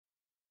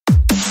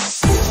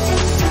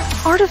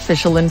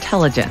artificial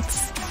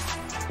intelligence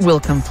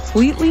will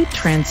completely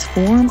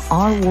transform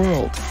our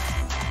world.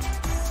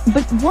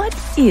 But what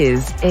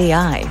is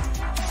AI?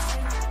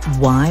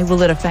 Why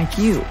will it affect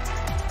you?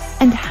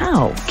 And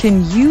how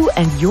can you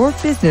and your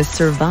business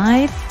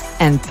survive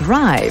and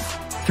thrive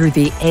through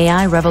the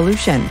AI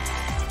revolution?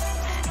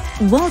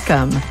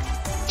 Welcome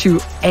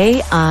to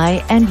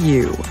AI and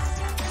You.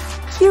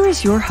 Here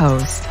is your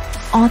host,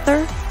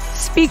 author,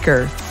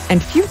 speaker,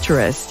 and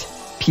futurist,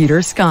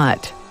 Peter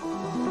Scott.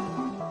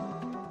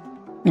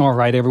 All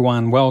right,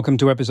 everyone, welcome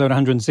to episode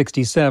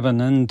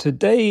 167, and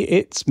today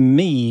it's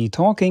me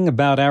talking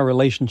about our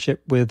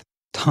relationship with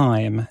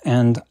time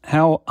and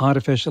how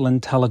artificial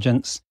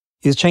intelligence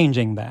is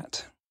changing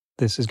that.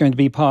 This is going to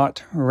be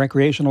part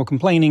recreational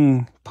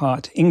complaining,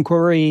 part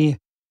inquiry,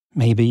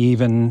 maybe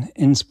even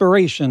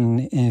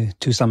inspiration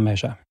to some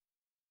measure.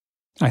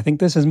 I think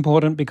this is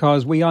important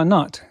because we are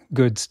not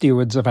good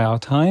stewards of our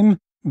time,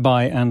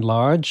 by and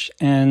large,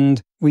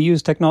 and we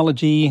use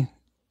technology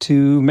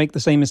to make the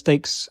same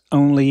mistakes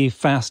only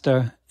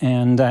faster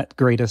and at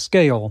greater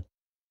scale.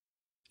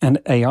 And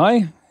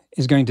AI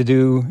is going to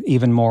do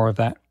even more of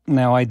that.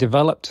 Now, I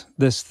developed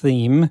this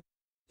theme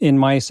in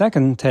my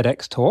second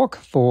TEDx talk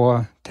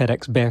for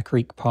TEDx Bear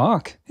Creek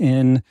Park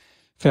in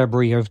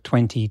February of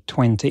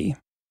 2020.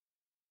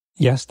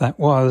 Yes, that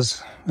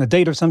was a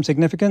date of some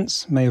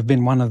significance, may have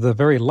been one of the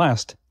very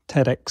last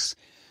TEDx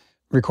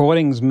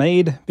recordings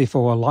made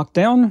before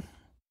lockdown.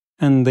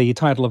 And the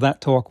title of that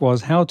talk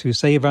was How to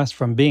Save Us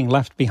from Being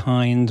Left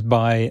Behind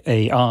by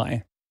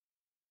AI.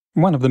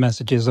 One of the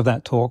messages of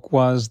that talk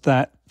was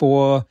that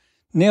for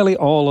nearly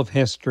all of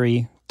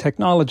history,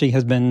 technology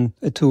has been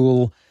a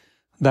tool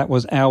that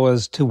was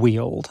ours to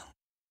wield.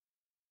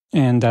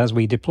 And as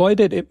we deployed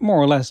it, it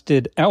more or less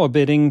did our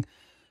bidding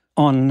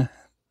on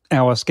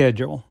our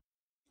schedule.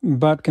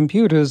 But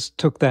computers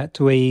took that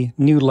to a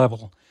new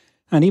level.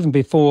 And even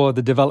before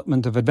the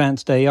development of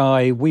advanced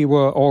AI, we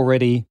were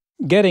already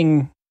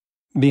getting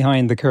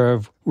behind the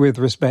curve with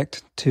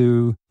respect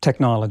to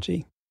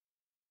technology.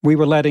 We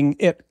were letting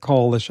it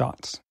call the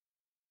shots.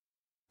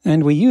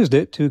 And we used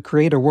it to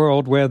create a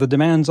world where the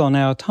demands on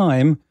our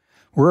time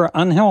were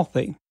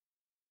unhealthy.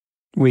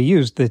 We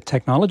used the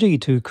technology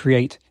to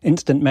create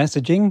instant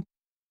messaging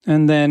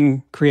and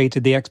then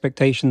created the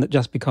expectation that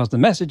just because the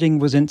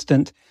messaging was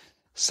instant,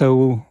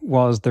 so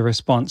was the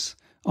response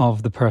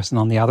of the person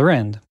on the other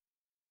end.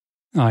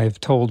 I've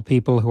told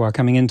people who are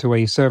coming into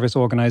a service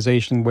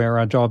organization where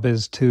our job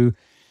is to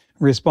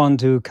respond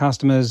to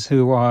customers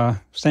who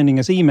are sending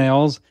us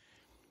emails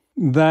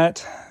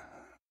that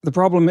the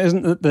problem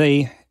isn't that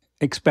they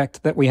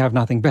expect that we have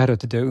nothing better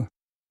to do.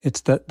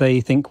 It's that they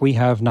think we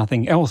have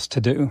nothing else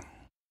to do.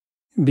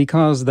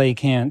 Because the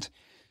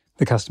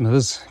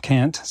customers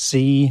can't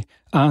see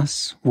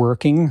us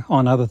working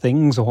on other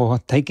things or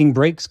taking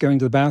breaks, going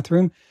to the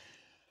bathroom,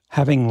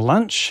 having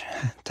lunch,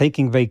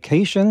 taking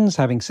vacations,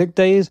 having sick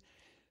days.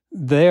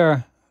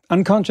 Their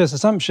unconscious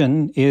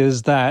assumption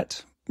is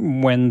that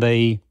when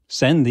they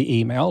send the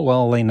email,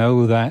 well, they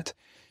know that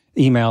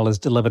email is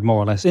delivered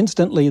more or less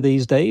instantly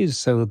these days,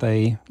 so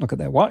they look at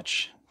their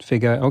watch,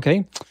 figure,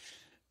 okay,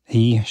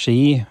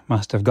 she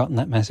must have gotten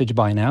that message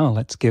by now.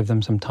 Let's give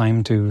them some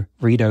time to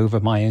read over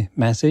my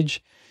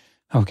message.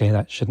 Okay,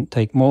 that shouldn't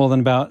take more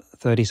than about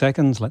 30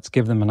 seconds. Let's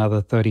give them another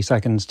 30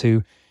 seconds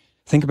to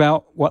think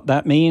about what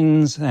that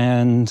means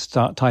and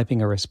start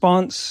typing a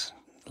response.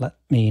 Let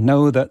me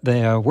know that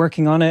they're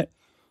working on it.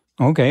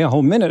 Okay, a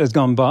whole minute has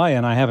gone by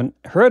and I haven't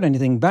heard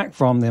anything back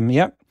from them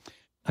yet.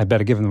 I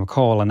better give them a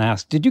call and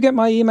ask, did you get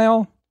my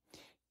email?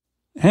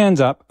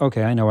 Hands up.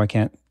 Okay, I know I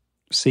can't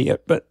see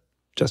it, but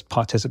just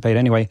participate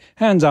anyway.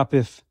 Hands up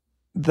if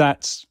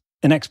that's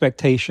an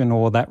expectation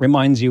or that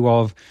reminds you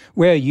of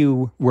where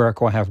you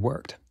work or have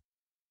worked.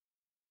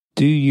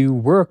 Do you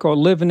work or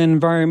live in an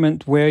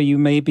environment where you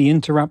may be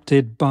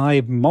interrupted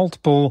by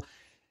multiple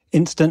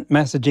instant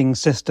messaging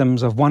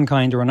systems of one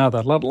kind or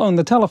another, let alone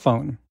the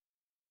telephone?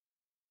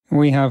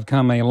 We have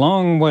come a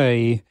long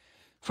way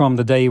from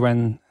the day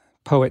when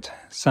poet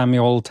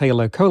Samuel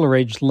Taylor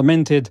Coleridge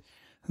lamented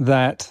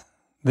that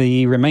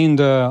the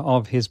remainder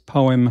of his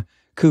poem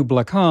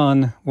Kubla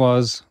Khan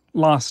was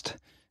lost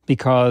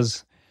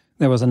because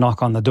there was a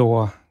knock on the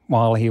door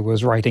while he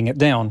was writing it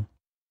down.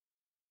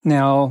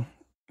 Now,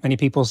 many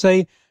people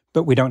say,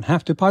 but we don't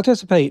have to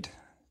participate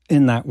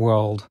in that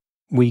world.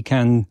 We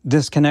can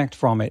disconnect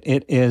from it.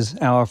 It is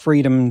our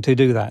freedom to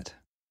do that.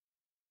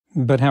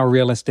 But how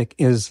realistic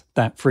is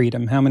that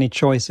freedom? How many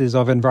choices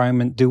of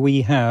environment do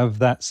we have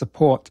that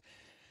support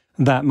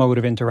that mode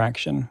of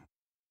interaction?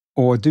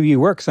 Or do you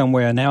work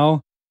somewhere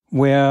now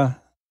where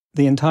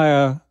the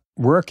entire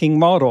working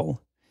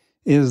model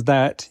is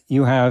that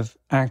you have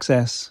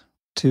access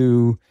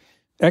to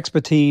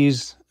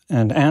expertise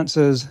and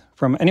answers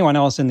from anyone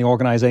else in the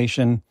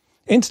organization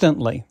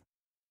instantly?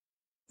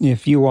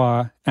 If you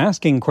are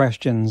asking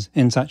questions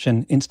in such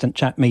an instant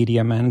chat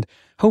medium and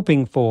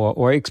hoping for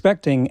or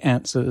expecting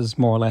answers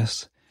more or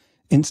less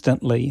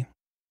instantly,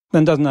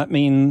 then doesn't that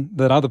mean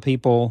that other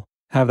people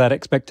have that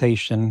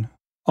expectation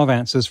of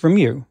answers from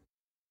you?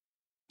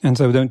 And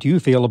so don't you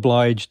feel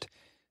obliged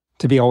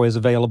to be always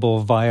available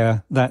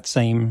via that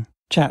same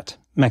chat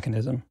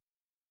mechanism.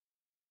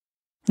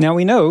 Now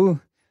we know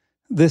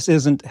this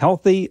isn't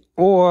healthy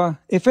or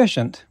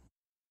efficient.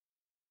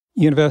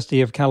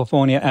 University of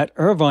California at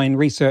Irvine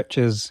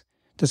researchers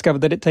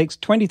discovered that it takes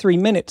 23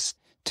 minutes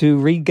to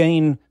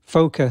regain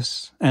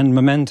focus and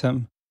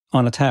momentum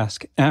on a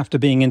task after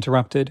being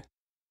interrupted.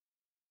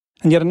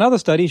 And yet another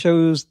study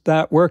shows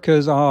that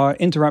workers are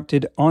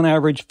interrupted on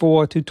average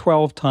 4 to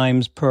 12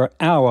 times per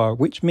hour,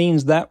 which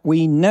means that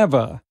we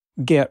never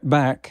get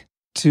back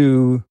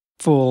to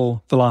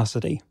full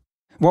velocity.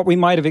 What we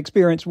might have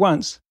experienced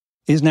once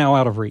is now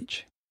out of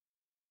reach.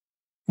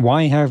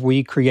 Why have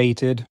we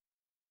created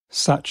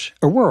such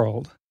a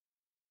world?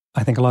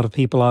 I think a lot of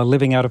people are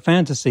living out a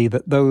fantasy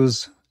that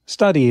those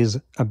studies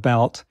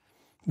about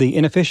the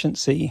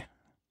inefficiency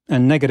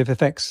and negative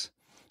effects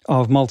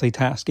of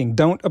multitasking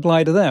don't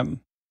apply to them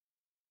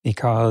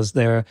because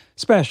they're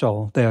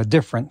special, they're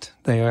different,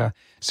 they're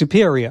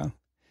superior.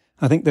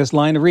 I think this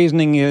line of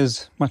reasoning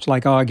is much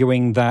like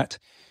arguing that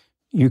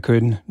you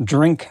could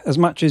drink as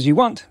much as you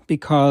want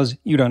because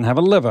you don't have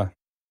a liver.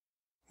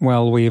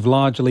 Well, we've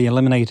largely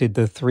eliminated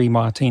the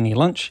 3-martini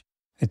lunch.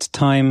 It's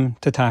time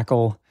to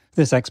tackle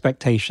this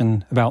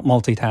expectation about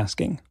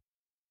multitasking.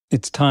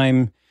 It's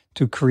time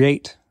to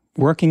create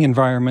working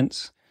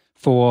environments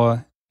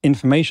for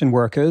information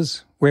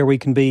workers where we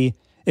can be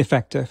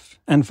effective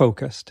and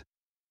focused.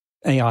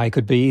 AI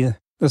could be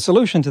the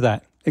solution to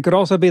that. It could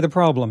also be the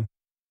problem.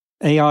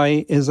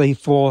 AI is a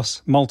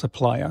force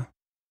multiplier.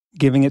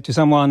 Giving it to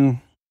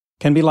someone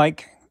can be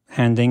like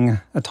handing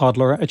a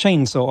toddler a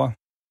chainsaw.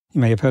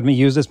 You may have heard me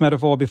use this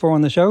metaphor before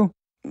on the show.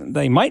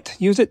 They might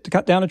use it to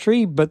cut down a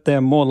tree, but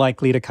they're more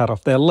likely to cut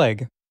off their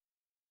leg.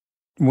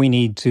 We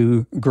need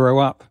to grow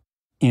up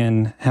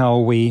in how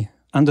we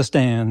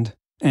understand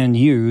and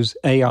use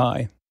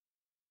AI.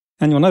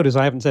 And you'll notice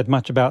I haven't said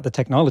much about the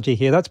technology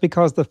here. That's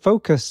because the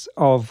focus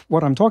of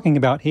what I'm talking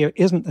about here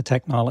isn't the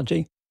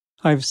technology.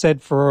 I've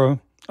said for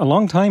a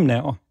long time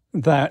now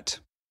that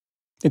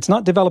it's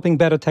not developing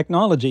better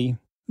technology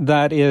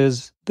that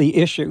is the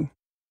issue.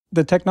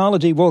 The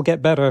technology will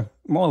get better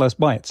more or less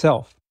by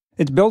itself.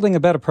 It's building a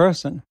better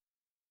person,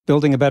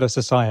 building a better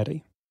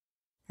society,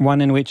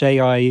 one in which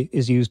AI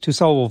is used to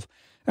solve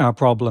our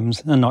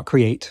problems and not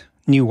create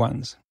new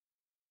ones.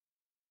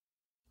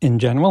 In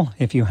general,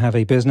 if you have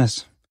a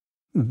business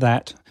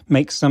that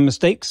makes some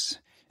mistakes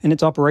in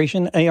its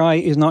operation, AI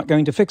is not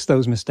going to fix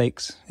those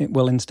mistakes. It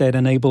will instead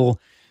enable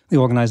the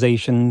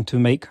organization to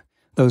make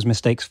those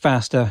mistakes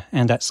faster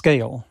and at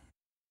scale.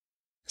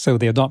 So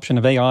the adoption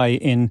of AI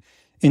in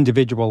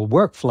individual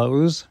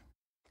workflows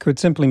could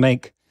simply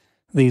make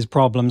these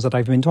problems that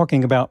I've been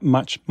talking about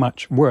much,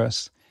 much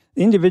worse.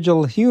 The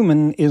individual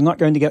human is not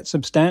going to get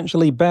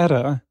substantially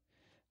better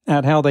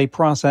at how they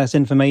process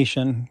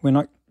information. We're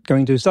not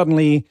going to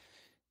suddenly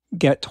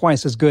get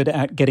twice as good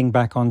at getting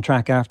back on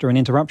track after an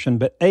interruption,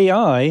 but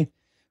AI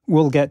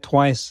will get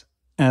twice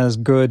as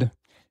good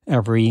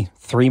every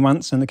 3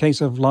 months in the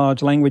case of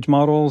large language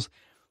models,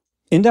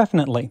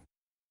 indefinitely.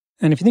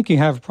 And if you think you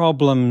have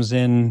problems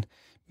in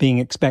being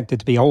expected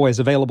to be always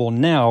available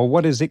now,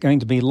 what is it going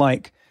to be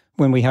like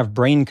when we have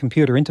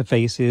brain-computer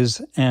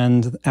interfaces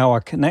and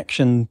our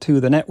connection to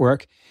the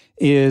network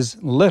is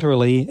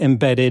literally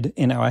embedded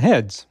in our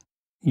heads?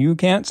 You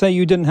can't say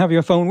you didn't have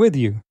your phone with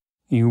you.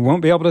 You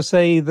won't be able to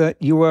say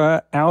that you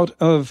were out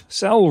of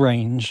cell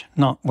range,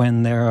 not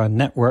when there are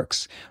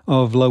networks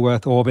of low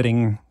Earth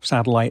orbiting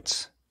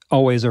satellites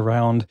always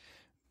around,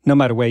 no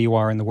matter where you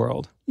are in the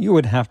world. You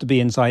would have to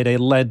be inside a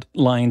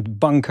lead-lined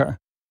bunker,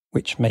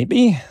 which may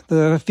be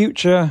the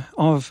future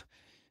of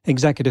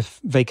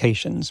executive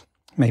vacations.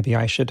 Maybe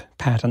I should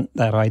patent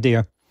that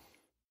idea.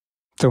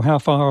 So how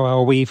far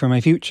are we from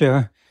a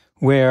future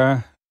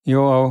where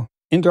you're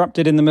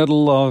interrupted in the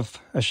middle of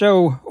a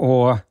show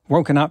or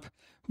woken up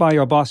by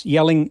your boss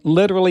yelling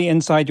literally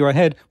inside your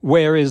head,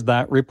 "Where is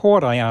that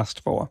report I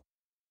asked for?"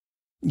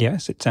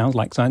 Yes, it sounds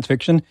like science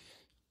fiction.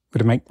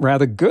 Would make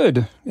rather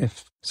good,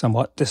 if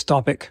somewhat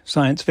dystopic,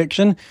 science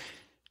fiction.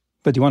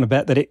 But do you want to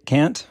bet that it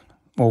can't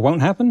or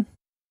won't happen?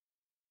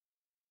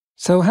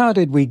 So how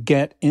did we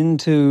get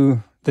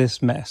into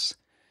this mess?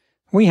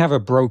 We have a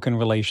broken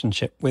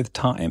relationship with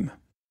time.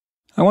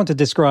 I want to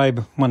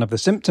describe one of the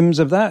symptoms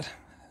of that,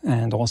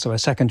 and also a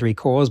secondary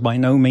cause, by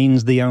no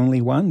means the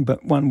only one,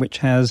 but one which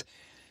has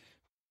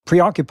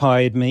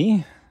preoccupied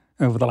me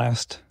over the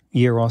last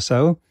year or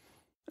so,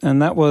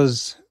 and that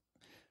was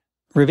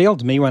revealed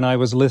to me when I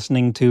was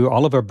listening to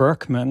Oliver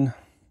Burkeman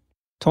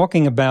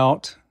talking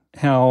about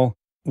how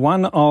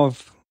one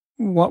of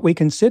what we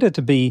consider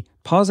to be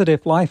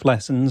positive life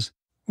lessons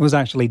was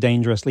actually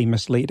dangerously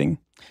misleading.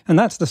 And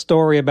that's the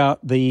story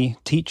about the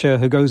teacher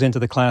who goes into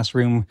the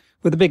classroom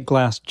with a big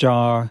glass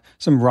jar,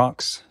 some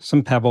rocks,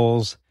 some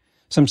pebbles,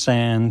 some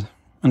sand,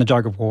 and a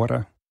jug of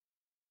water.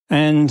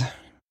 And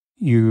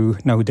you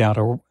no doubt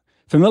are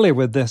familiar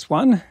with this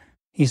one.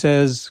 He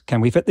says,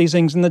 "Can we fit these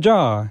things in the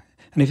jar?"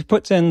 And if he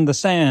puts in the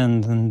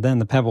sand and then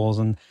the pebbles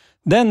and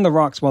then the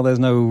rocks, well, there's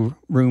no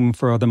room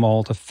for them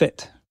all to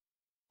fit.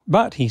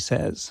 But, he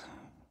says,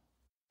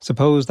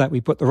 suppose that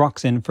we put the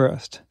rocks in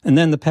first, and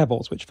then the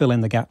pebbles, which fill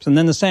in the gaps, and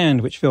then the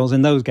sand, which fills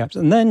in those gaps,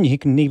 and then you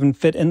can even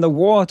fit in the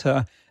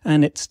water,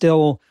 and it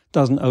still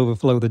doesn't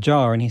overflow the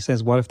jar. And he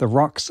says, what if the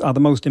rocks are the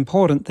most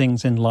important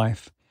things in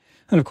life?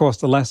 And of course,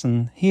 the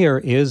lesson here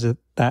is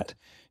that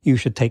you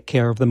should take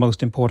care of the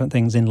most important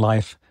things in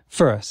life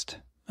first,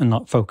 and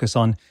not focus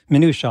on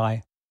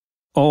minutiae.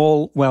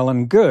 All well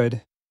and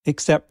good,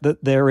 except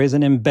that there is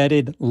an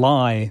embedded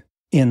lie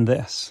in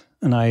this.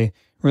 And I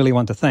really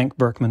want to thank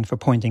Berkman for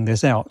pointing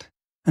this out.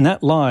 And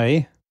that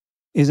lie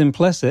is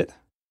implicit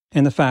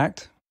in the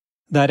fact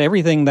that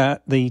everything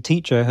that the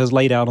teacher has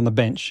laid out on the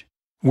bench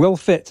will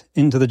fit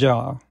into the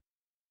jar.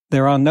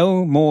 There are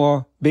no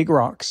more big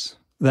rocks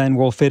than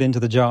will fit into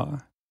the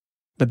jar.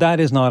 But that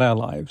is not our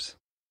lives.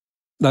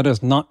 That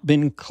has not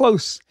been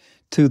close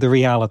to the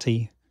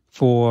reality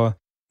for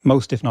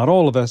most, if not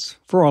all of us,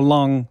 for a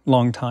long,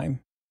 long time.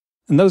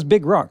 And those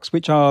big rocks,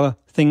 which are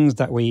things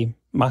that we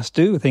must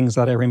do, things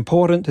that are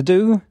important to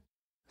do,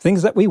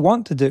 things that we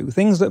want to do,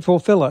 things that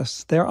fulfill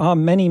us, there are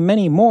many,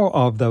 many more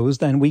of those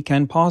than we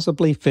can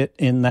possibly fit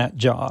in that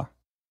jar.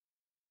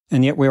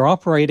 And yet we're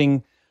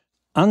operating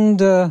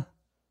under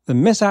the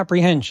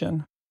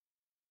misapprehension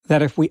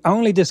that if we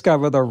only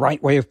discover the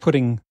right way of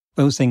putting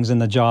those things in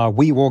the jar,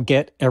 we will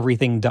get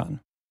everything done.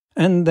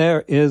 And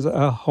there is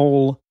a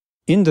whole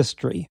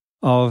industry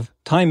of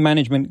time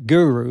management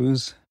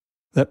gurus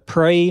that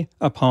prey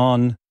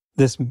upon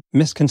this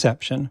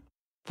misconception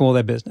for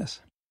their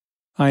business.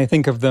 I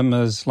think of them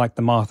as like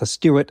the Martha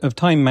Stewart of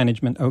time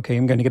management. Okay,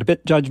 I'm going to get a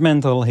bit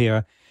judgmental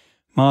here.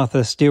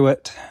 Martha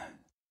Stewart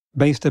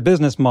based a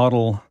business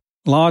model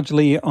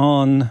largely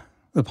on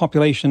the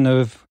population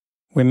of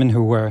women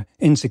who were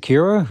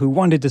insecure, who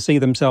wanted to see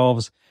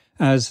themselves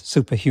as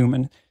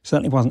superhuman.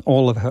 Certainly wasn't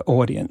all of her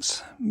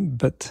audience,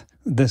 but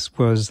this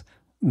was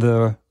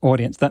the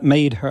audience that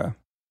made her.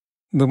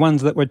 The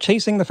ones that were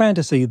chasing the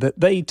fantasy that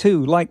they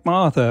too, like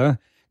Martha,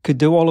 could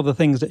do all of the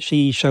things that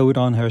she showed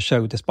on her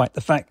show, despite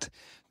the fact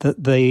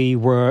that they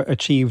were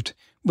achieved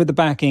with the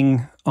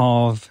backing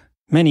of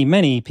many,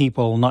 many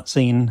people not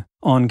seen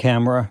on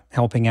camera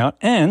helping out,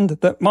 and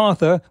that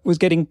Martha was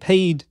getting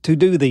paid to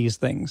do these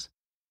things.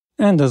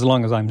 And as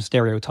long as I'm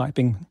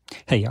stereotyping,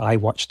 hey, I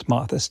watched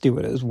Martha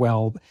Stewart as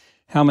well.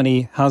 How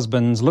many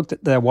husbands looked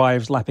at their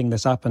wives lapping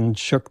this up and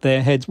shook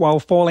their heads while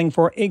falling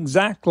for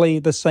exactly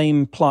the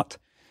same plot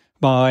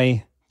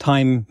by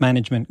time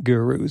management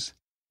gurus,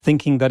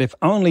 thinking that if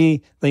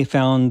only they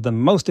found the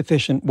most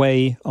efficient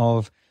way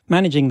of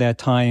managing their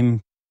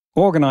time,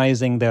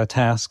 organizing their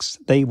tasks,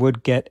 they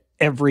would get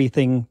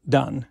everything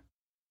done.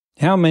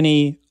 How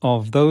many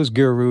of those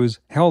gurus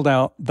held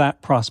out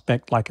that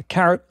prospect like a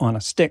carrot on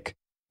a stick,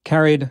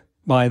 carried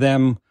by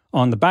them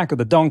on the back of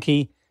the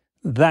donkey?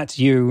 That's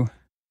you,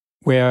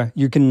 where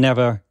you can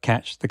never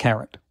catch the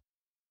carrot.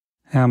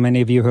 How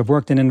many of you have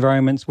worked in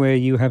environments where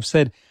you have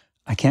said,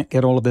 I can't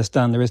get all of this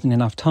done, there isn't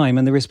enough time,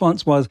 and the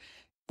response was,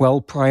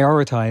 well,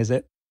 prioritize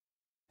it.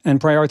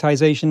 And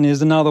prioritization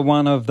is another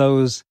one of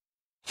those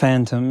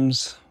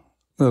phantoms,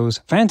 those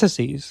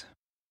fantasies.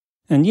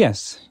 And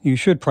yes, you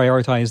should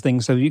prioritize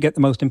things so you get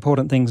the most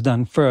important things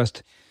done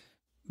first.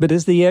 But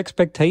is the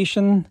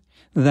expectation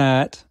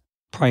that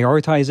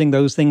prioritizing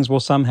those things will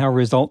somehow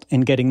result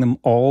in getting them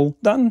all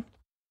done?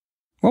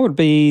 What would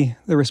be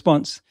the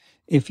response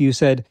if you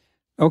said,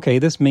 okay,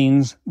 this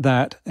means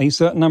that a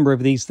certain number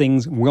of these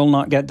things will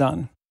not get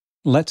done.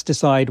 Let's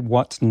decide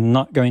what's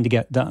not going to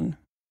get done.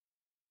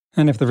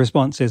 And if the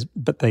response is,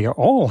 but they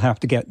all have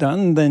to get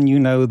done, then you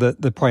know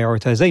that the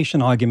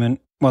prioritization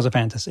argument was a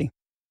fantasy.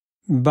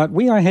 But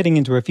we are heading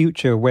into a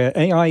future where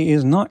AI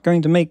is not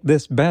going to make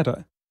this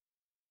better.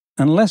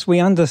 Unless we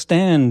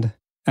understand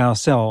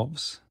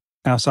ourselves,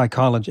 our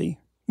psychology,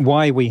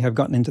 why we have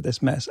gotten into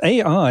this mess,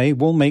 AI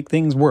will make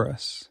things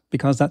worse,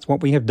 because that's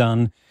what we have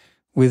done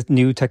with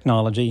new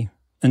technology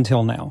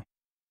until now.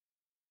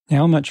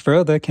 How much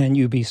further can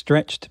you be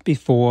stretched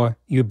before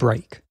you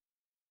break?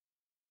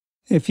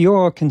 If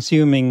you're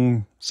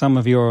consuming some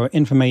of your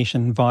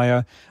information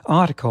via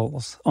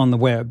articles on the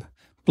web,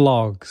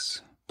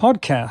 blogs,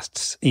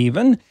 podcasts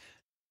even,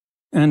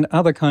 and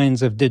other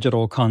kinds of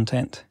digital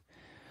content,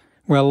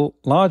 well,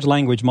 large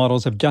language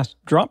models have just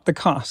dropped the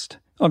cost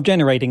of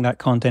generating that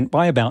content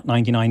by about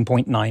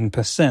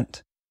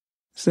 99.9%.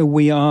 So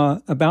we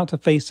are about to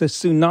face a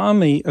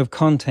tsunami of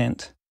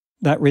content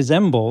that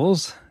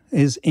resembles,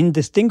 is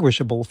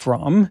indistinguishable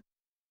from,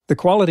 the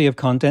quality of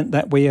content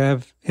that we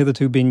have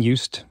hitherto been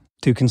used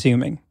to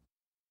consuming.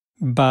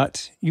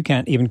 But you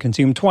can't even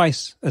consume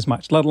twice as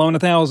much, let alone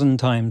 1,000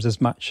 times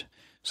as much.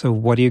 So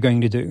what are you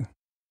going to do?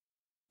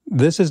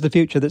 This is the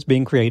future that's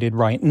being created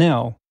right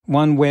now,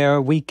 one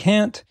where we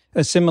can't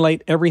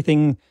assimilate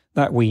everything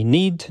that we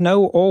need to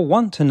know or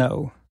want to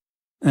know,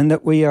 and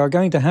that we are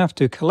going to have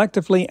to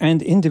collectively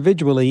and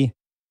individually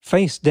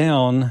face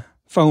down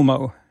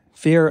FOMO,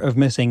 fear of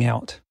missing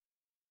out.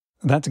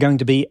 That's going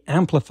to be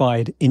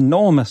amplified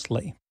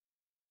enormously.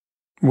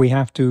 We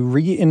have to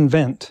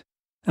reinvent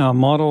our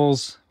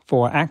models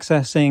for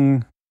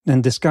accessing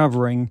and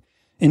discovering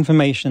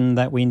information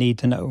that we need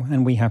to know,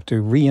 and we have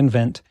to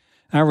reinvent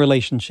our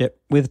relationship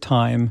with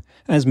time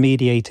as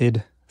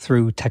mediated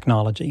through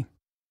technology.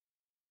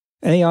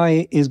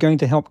 AI is going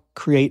to help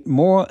create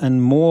more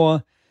and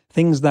more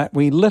things that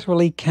we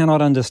literally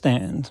cannot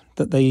understand,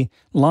 that they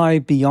lie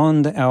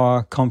beyond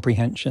our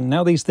comprehension.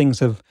 Now, these things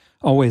have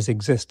always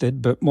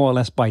existed, but more or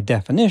less by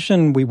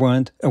definition, we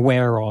weren't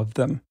aware of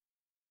them.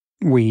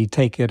 We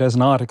take it as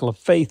an article of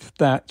faith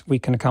that we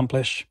can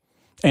accomplish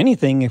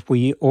anything if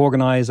we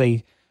organize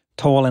a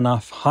tall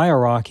enough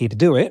hierarchy to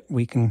do it.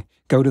 We can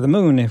go to the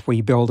moon if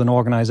we build an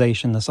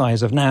organization the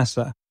size of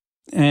NASA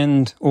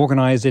and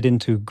organize it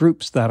into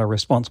groups that are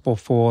responsible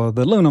for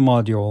the lunar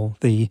module,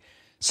 the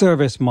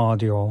service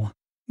module,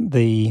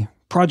 the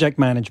project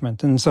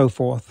management, and so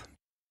forth.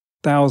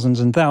 Thousands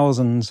and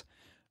thousands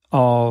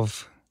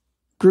of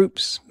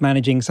groups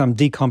managing some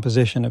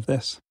decomposition of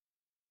this.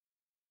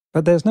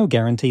 But there's no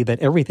guarantee that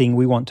everything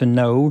we want to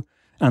know,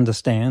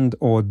 understand,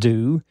 or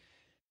do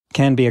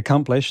can be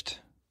accomplished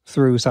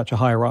through such a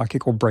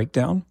hierarchical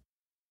breakdown.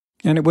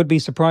 And it would be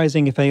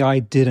surprising if AI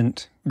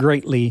didn't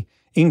greatly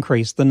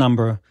increase the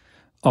number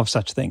of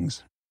such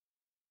things.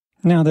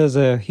 Now, there's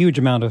a huge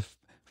amount of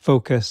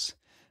focus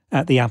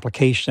at the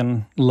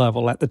application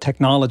level, at the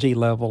technology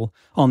level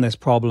on this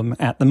problem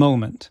at the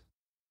moment.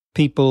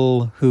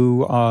 People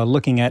who are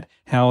looking at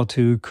how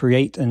to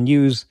create and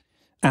use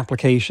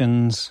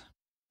applications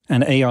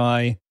and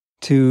AI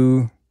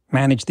to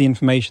manage the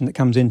information that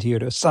comes into you,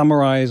 to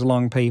summarize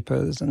long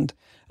papers and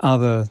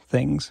other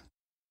things.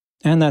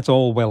 And that's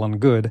all well and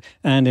good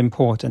and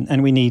important,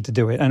 and we need to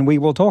do it, and we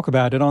will talk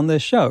about it on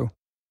this show.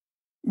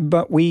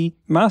 But we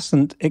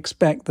mustn't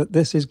expect that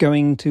this is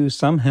going to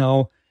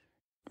somehow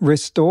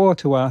restore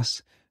to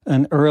us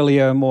an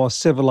earlier, more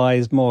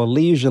civilized, more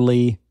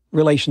leisurely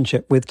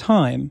relationship with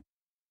time.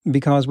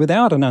 Because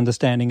without an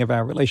understanding of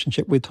our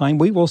relationship with time,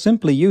 we will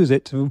simply use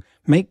it to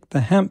make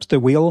the hamster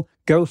wheel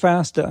go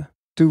faster,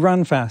 to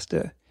run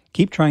faster,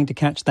 keep trying to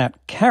catch that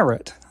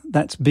carrot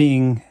that's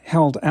being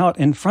held out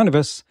in front of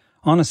us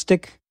on a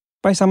stick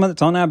by someone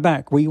that's on our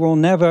back. We will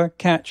never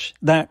catch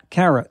that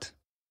carrot.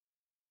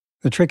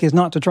 The trick is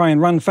not to try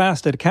and run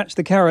faster to catch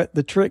the carrot.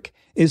 The trick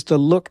is to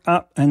look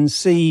up and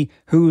see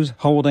who's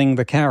holding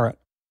the carrot.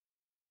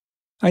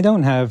 I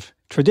don't have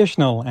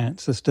traditional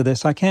answers to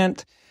this. I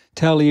can't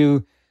tell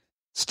you,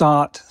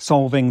 start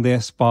solving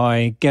this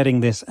by getting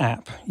this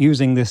app,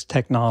 using this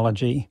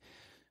technology,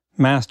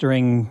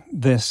 mastering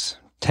this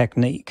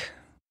technique.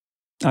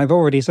 I've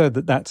already said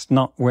that that's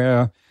not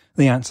where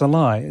the answer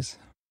lies.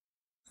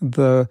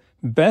 The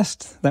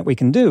best that we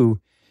can do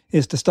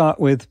is to start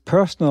with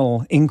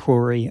personal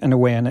inquiry and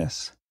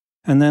awareness,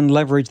 and then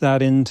leverage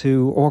that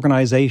into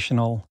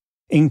organizational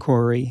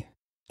inquiry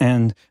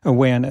and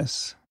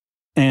awareness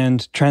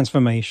and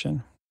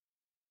transformation.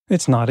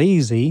 It's not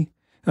easy,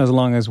 as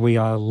long as we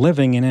are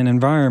living in an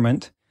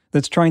environment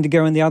that's trying to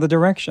go in the other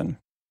direction.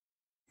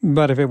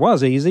 But if it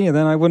was easy,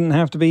 then I wouldn't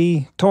have to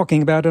be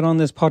talking about it on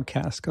this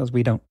podcast, because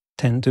we don't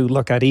tend to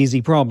look at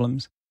easy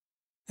problems.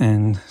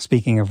 And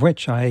speaking of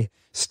which, I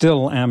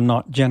still am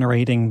not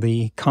generating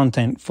the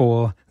content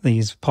for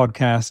these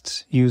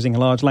podcasts using a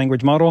large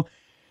language model.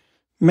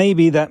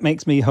 Maybe that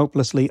makes me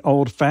hopelessly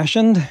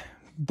old-fashioned,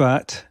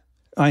 but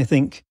I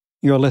think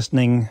you're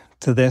listening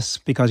to this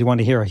because you want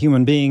to hear a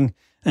human being,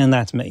 and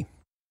that's me.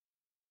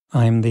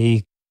 I'm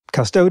the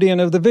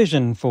custodian of the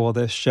vision for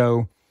this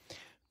show,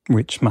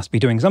 which must be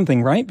doing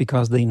something right,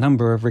 because the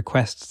number of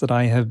requests that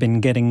I have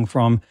been getting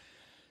from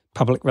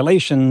public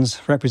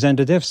relations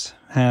representatives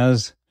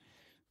has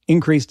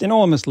increased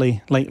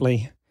enormously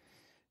lately.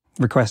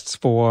 Requests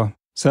for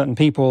certain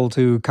people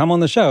to come on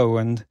the show,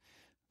 and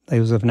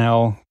those have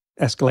now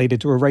escalated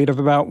to a rate of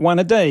about 1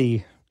 a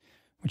day,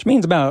 which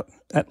means about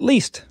at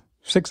least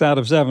 6 out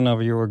of 7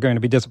 of you are going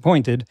to be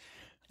disappointed.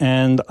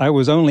 And I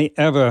was only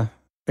ever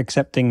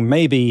accepting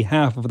maybe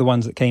half of the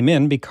ones that came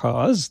in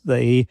because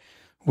they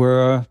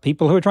were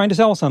people who were trying to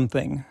sell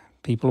something,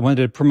 people who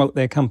wanted to promote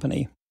their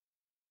company.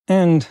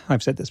 And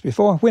I've said this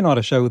before, we're not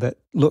a show that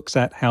looks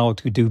at how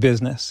to do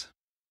business.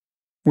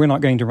 We're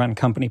not going to run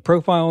company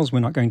profiles. We're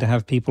not going to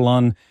have people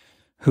on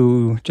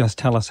who just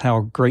tell us how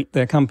great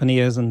their company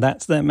is and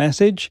that's their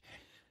message.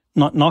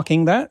 Not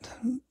knocking that.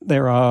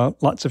 There are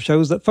lots of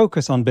shows that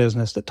focus on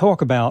business, that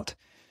talk about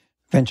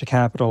venture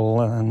capital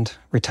and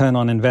return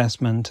on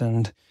investment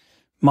and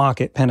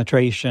market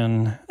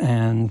penetration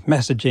and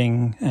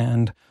messaging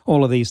and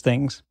all of these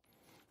things.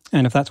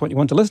 And if that's what you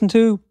want to listen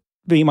to,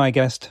 be my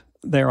guest.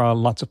 There are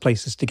lots of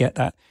places to get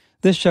that.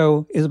 This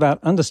show is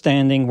about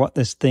understanding what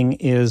this thing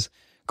is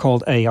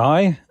called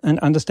AI and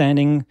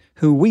understanding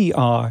who we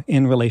are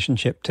in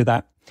relationship to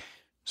that.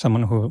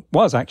 Someone who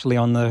was actually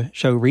on the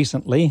show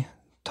recently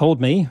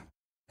told me,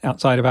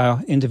 outside of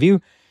our interview,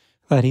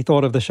 that he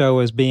thought of the show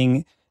as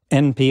being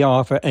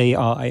NPR for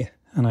AI,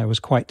 and I was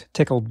quite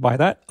tickled by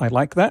that. I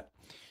like that.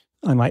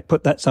 I might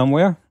put that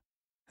somewhere.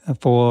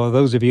 For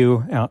those of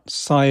you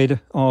outside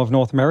of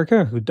North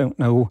America who don't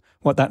know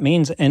what that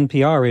means,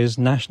 NPR is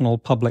National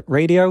Public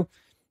Radio,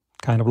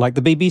 kind of like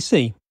the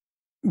BBC.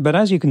 But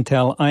as you can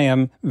tell, I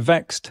am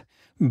vexed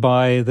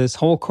by this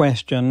whole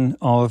question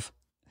of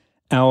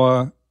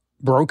our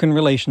broken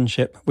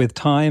relationship with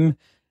time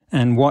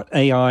and what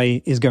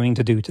AI is going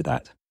to do to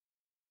that.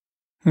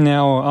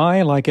 Now,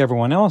 I, like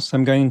everyone else,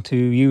 am going to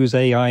use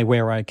AI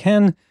where I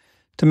can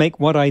to make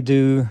what I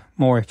do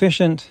more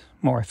efficient,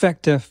 more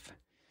effective,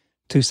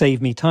 to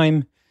save me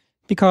time,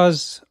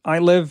 because I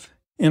live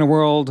in a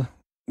world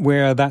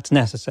where that's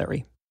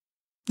necessary.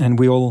 And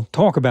we'll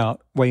talk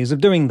about ways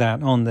of doing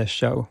that on this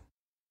show.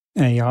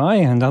 AI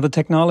and other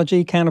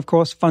technology can, of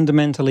course,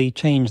 fundamentally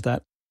change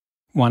that.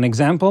 One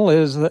example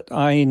is that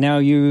I now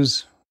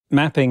use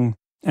mapping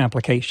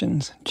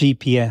applications,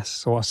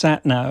 GPS or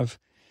sat-nav,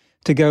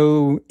 to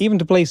go even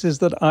to places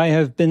that I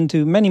have been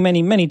to many,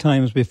 many, many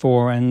times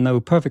before and know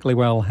perfectly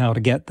well how to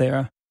get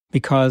there,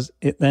 because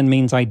it then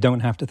means I don't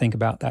have to think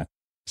about that.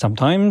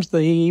 Sometimes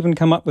they even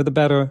come up with a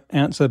better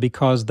answer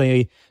because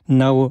they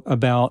know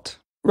about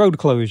road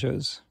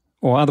closures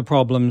or other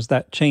problems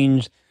that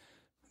change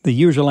the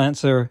usual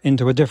answer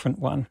into a different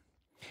one.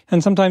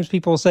 And sometimes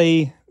people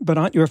say, but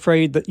aren't you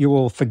afraid that you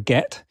will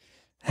forget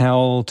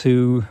how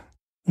to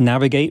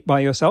navigate by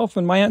yourself?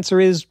 And my answer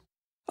is,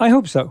 I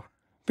hope so,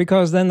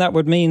 because then that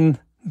would mean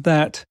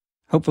that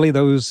hopefully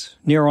those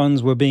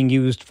neurons were being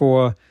used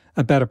for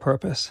a better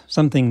purpose,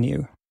 something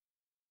new.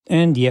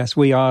 And yes,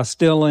 we are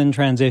still in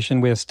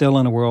transition. We're still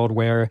in a world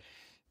where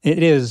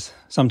it is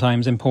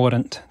sometimes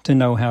important to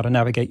know how to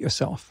navigate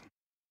yourself.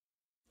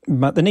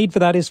 But the need for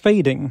that is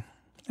fading,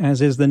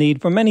 as is the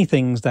need for many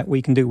things that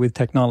we can do with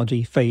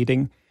technology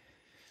fading.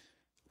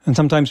 And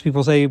sometimes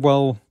people say,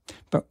 well,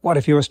 but what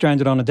if you were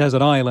stranded on a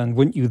desert island?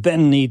 Wouldn't you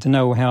then need to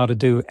know how to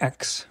do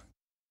X?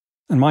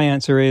 And my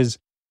answer is,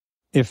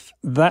 if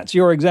that's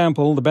your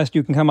example, the best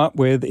you can come up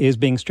with is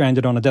being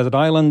stranded on a desert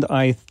island,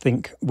 I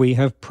think we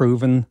have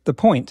proven the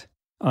point.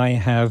 I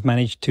have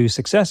managed to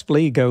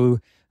successfully go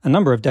a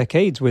number of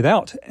decades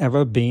without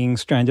ever being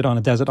stranded on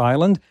a desert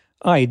island.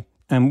 I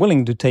am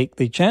willing to take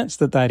the chance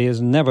that that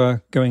is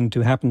never going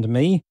to happen to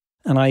me,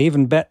 and I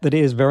even bet that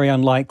it is very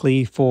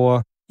unlikely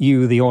for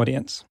you, the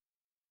audience.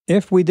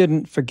 If we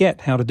didn't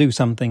forget how to do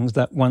some things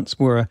that once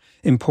were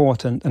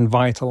important and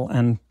vital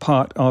and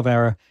part of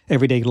our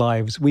everyday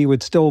lives, we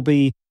would still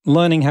be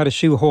learning how to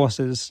shoe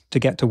horses to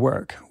get to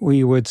work.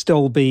 We would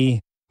still be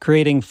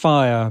creating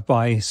fire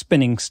by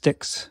spinning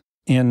sticks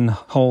in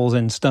holes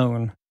in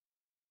stone.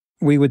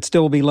 We would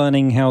still be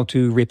learning how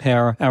to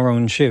repair our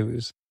own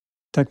shoes.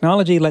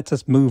 Technology lets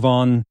us move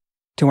on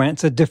to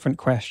answer different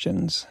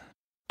questions,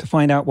 to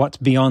find out what's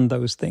beyond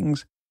those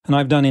things. And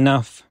I've done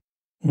enough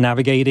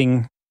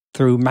navigating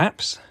through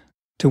maps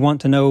to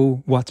want to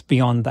know what's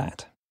beyond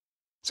that.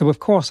 So of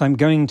course I'm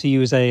going to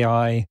use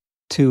AI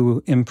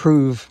to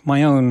improve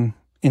my own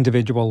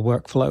individual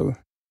workflow,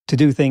 to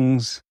do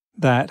things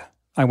that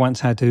I once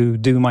had to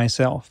do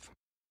myself,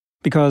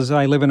 because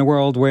I live in a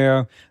world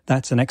where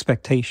that's an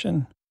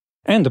expectation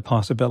and a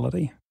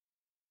possibility.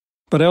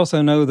 But I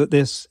also know that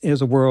this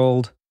is a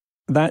world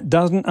that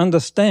doesn't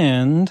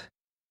understand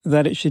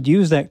that it should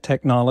use that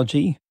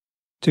technology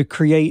to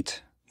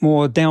create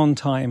more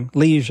downtime,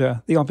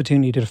 leisure, the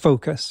opportunity to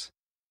focus,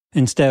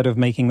 instead of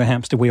making the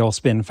hamster wheel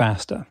spin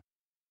faster.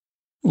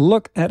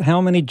 Look at how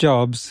many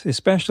jobs,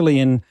 especially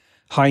in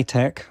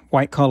high-tech,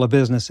 white-collar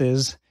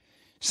businesses,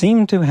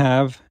 seem to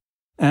have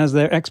as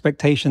their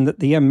expectation that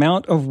the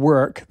amount of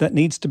work that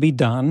needs to be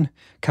done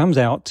comes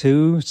out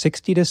to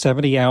 60 to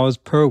 70 hours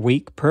per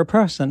week per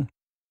person.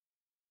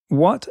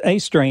 What a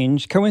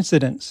strange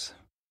coincidence.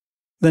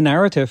 The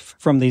narrative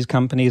from these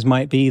companies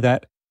might be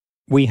that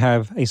we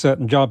have a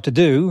certain job to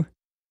do,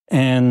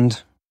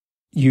 and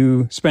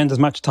you spend as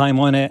much time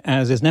on it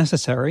as is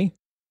necessary.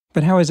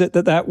 But how is it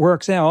that that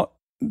works out,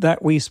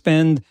 that we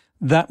spend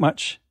that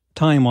much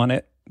time on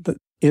it, that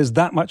is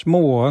that much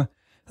more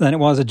than it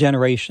was a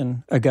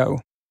generation ago?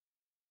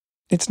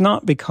 It's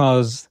not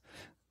because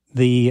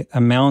the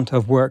amount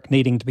of work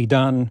needing to be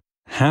done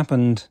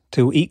happened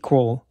to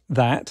equal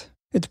that.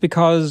 It's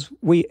because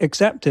we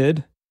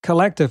accepted,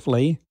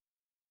 collectively,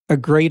 a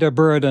greater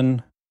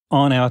burden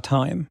on our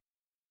time.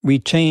 We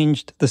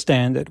changed the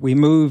standard. We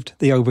moved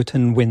the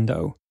Overton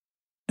window.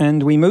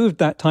 And we moved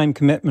that time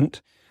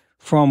commitment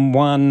from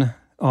one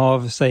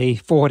of, say,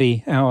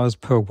 40 hours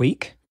per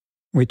week,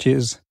 which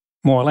is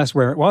more or less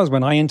where it was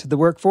when I entered the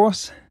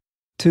workforce,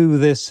 to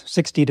this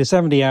 60 to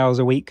 70 hours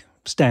a week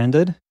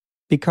standard,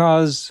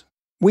 because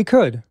we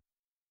could.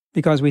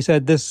 Because we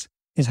said this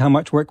is how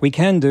much work we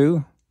can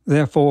do,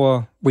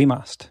 therefore we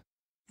must.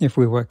 If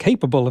we were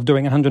capable of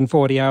doing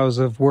 140 hours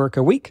of work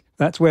a week,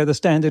 that's where the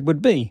standard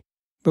would be.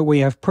 But we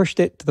have pushed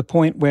it to the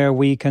point where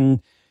we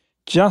can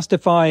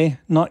justify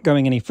not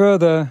going any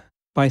further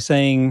by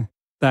saying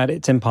that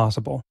it's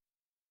impossible,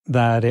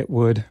 that it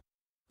would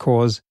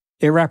cause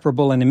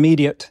irreparable and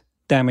immediate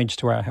damage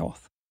to our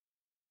health.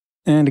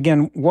 And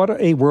again, what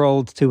a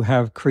world to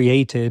have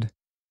created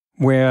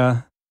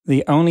where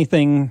the only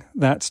thing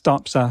that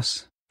stops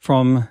us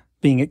from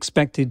being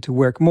expected to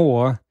work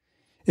more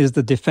is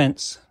the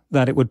defense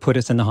that it would put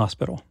us in the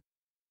hospital.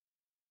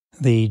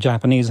 The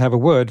Japanese have a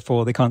word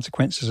for the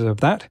consequences of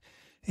that.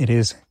 It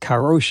is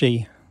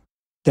karoshi.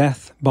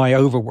 death by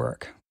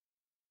overwork.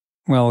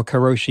 Well,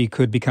 karoshi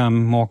could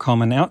become more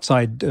common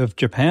outside of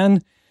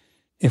Japan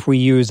if we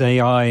use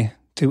AI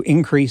to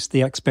increase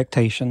the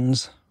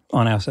expectations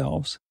on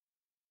ourselves.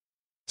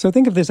 So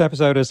think of this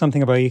episode as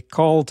something of a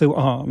call to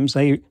arms,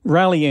 a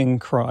rallying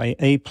cry,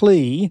 a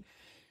plea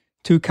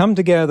to come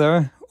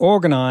together,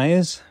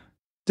 organize,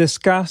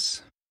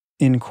 discuss,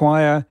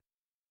 inquire,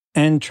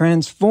 and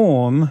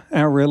transform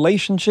our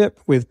relationship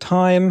with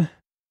time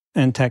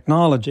and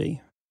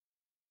technology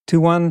to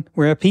one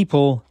where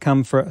people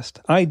come first.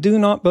 I do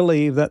not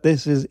believe that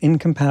this is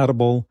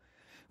incompatible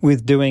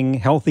with doing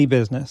healthy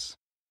business.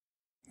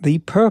 The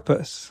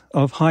purpose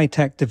of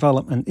high-tech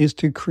development is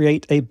to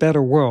create a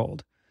better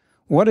world.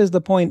 What is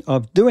the point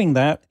of doing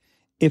that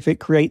if it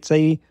creates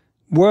a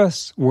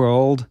worse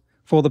world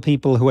for the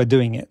people who are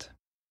doing it?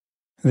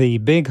 The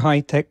big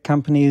high-tech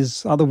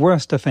companies are the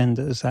worst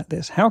offenders at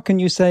this. How can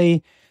you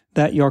say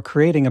that you're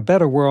creating a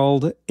better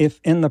world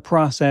if in the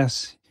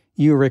process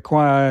you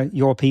require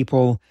your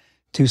people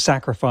to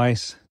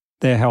sacrifice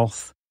their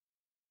health,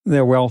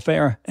 their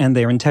welfare, and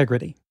their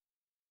integrity?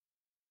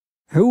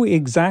 Who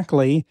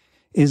exactly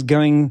is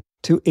going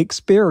to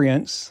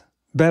experience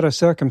better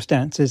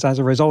circumstances as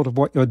a result of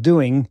what you're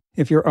doing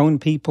if your own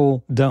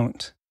people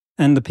don't,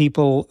 and the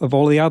people of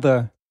all the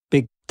other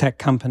big tech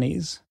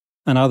companies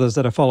and others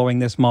that are following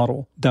this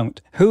model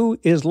don't? Who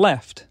is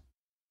left?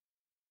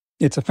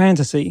 It's a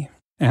fantasy,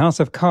 a house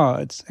of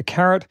cards, a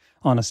carrot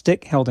on a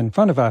stick held in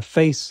front of our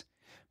face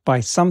by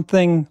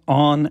something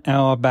on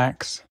our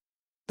backs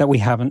that we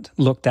haven't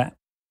looked at.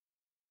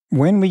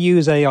 When we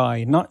use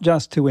AI, not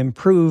just to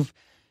improve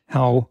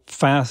how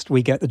fast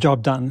we get the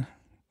job done,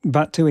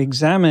 but to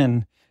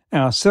examine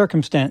our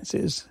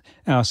circumstances,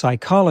 our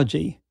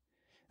psychology,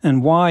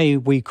 and why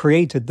we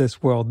created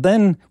this world,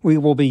 then we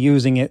will be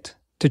using it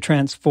to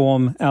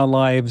transform our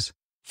lives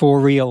for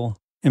real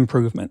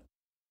improvement.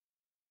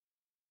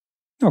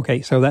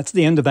 Okay, so that's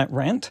the end of that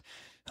rant.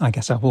 I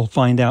guess I will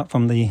find out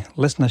from the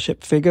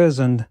listenership figures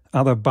and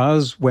other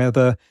buzz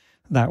whether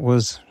that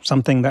was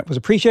something that was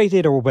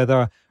appreciated or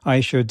whether I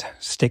should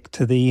stick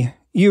to the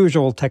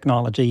usual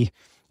technology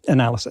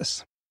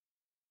analysis.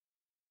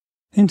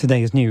 In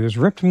today's news,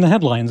 ripped from the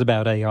headlines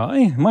about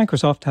AI,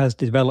 Microsoft has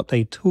developed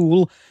a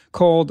tool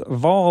called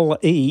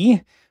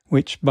VAL-E,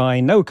 which by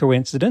no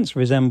coincidence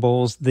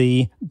resembles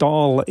the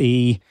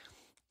DALL-E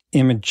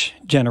image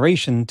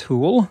generation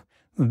tool.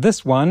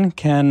 This one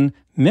can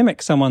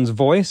mimic someone's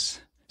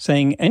voice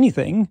saying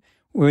anything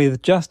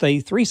with just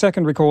a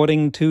 3-second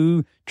recording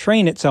to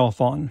train itself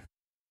on.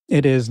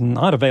 It is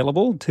not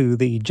available to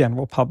the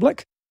general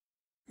public,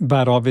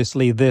 but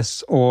obviously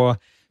this or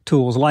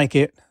tools like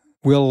it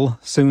will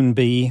soon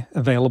be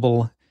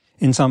available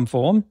in some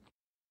form.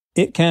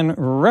 It can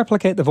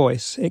replicate the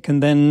voice. It can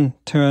then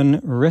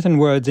turn written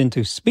words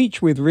into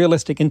speech with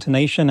realistic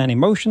intonation and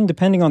emotion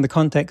depending on the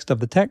context of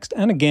the text,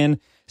 and again,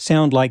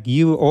 sound like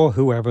you or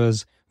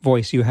whoever's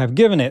voice you have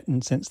given it.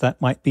 And since that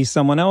might be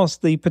someone else,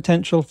 the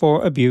potential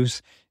for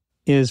abuse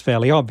is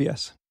fairly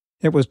obvious.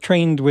 It was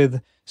trained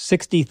with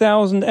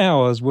 60,000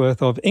 hours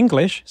worth of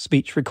English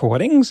speech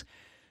recordings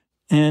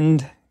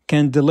and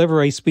can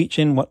deliver a speech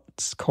in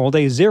what's called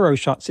a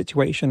zero-shot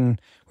situation,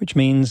 which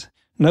means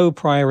no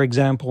prior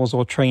examples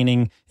or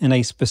training in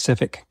a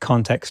specific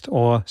context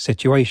or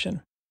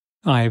situation.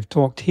 I've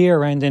talked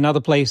here and in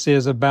other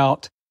places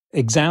about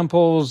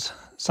examples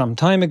some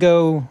time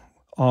ago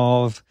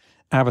of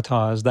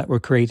avatars that were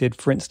created.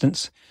 For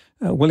instance,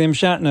 William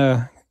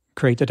Shatner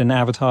created an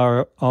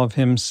avatar of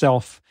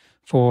himself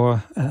for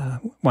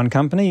one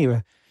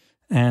company,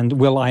 and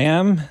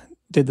will.i.am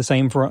did the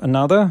same for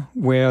another,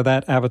 where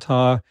that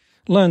avatar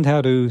learned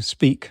how to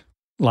speak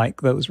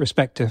like those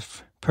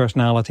respective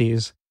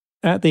personalities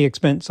at the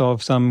expense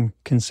of some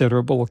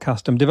considerable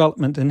custom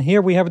development. And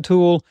here we have a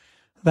tool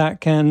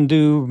that can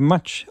do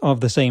much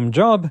of the same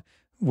job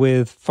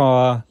with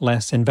far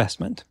less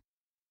investment.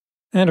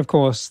 And of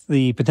course,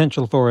 the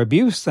potential for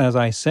abuse, as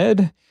I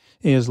said,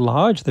 is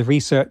large. The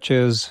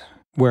researchers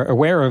were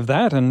aware of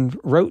that and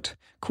wrote,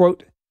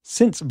 quote,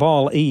 "Since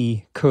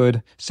VAL-E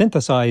could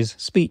synthesize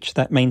speech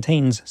that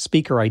maintains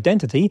speaker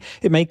identity,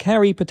 it may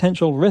carry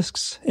potential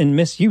risks in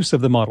misuse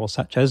of the model,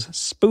 such as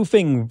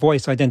spoofing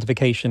voice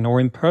identification or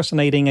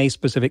impersonating a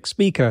specific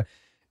speaker.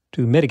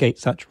 To mitigate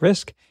such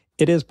risk,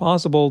 it is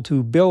possible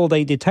to build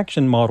a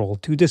detection model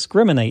to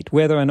discriminate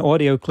whether an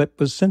audio clip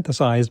was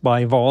synthesized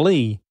by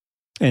VAL-E."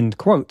 End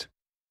quote.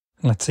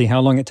 Let's see how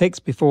long it takes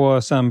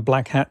before some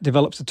black hat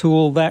develops a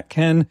tool that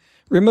can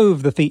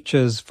remove the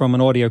features from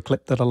an audio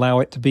clip that allow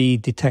it to be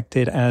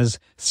detected as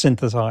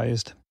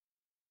synthesized.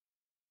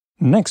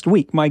 Next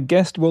week, my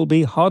guest will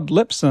be Hod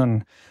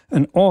Lipson,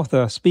 an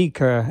author,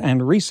 speaker,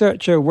 and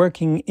researcher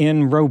working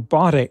in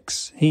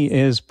robotics. He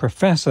is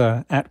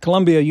professor at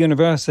Columbia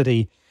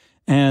University,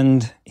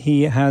 and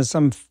he has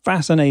some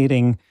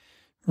fascinating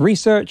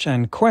research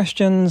and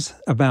questions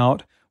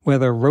about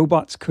whether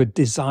robots could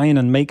design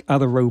and make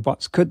other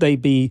robots. Could they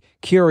be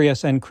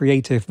curious and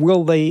creative?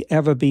 Will they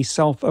ever be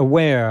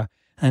self-aware?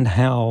 And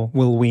how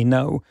will we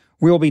know?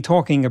 We'll be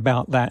talking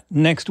about that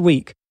next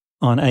week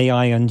on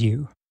AI and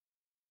You.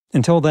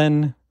 Until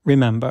then,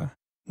 remember,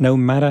 no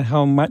matter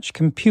how much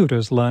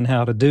computers learn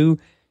how to do,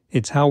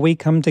 it's how we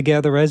come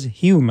together as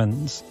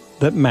humans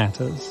that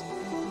matters.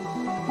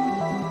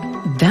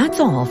 That's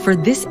all for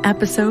this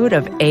episode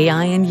of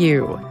AI and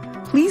You.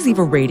 Please leave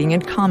a rating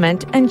and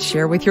comment and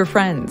share with your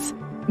friends.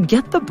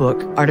 Get the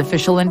book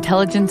Artificial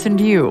Intelligence and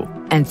You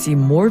and see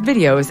more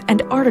videos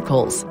and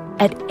articles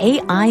at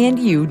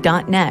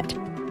aiandyou.net.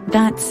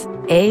 That's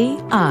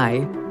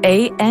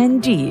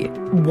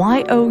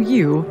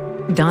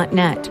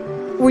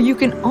aiandyou.net, where you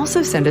can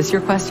also send us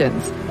your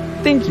questions.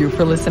 Thank you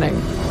for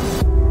listening.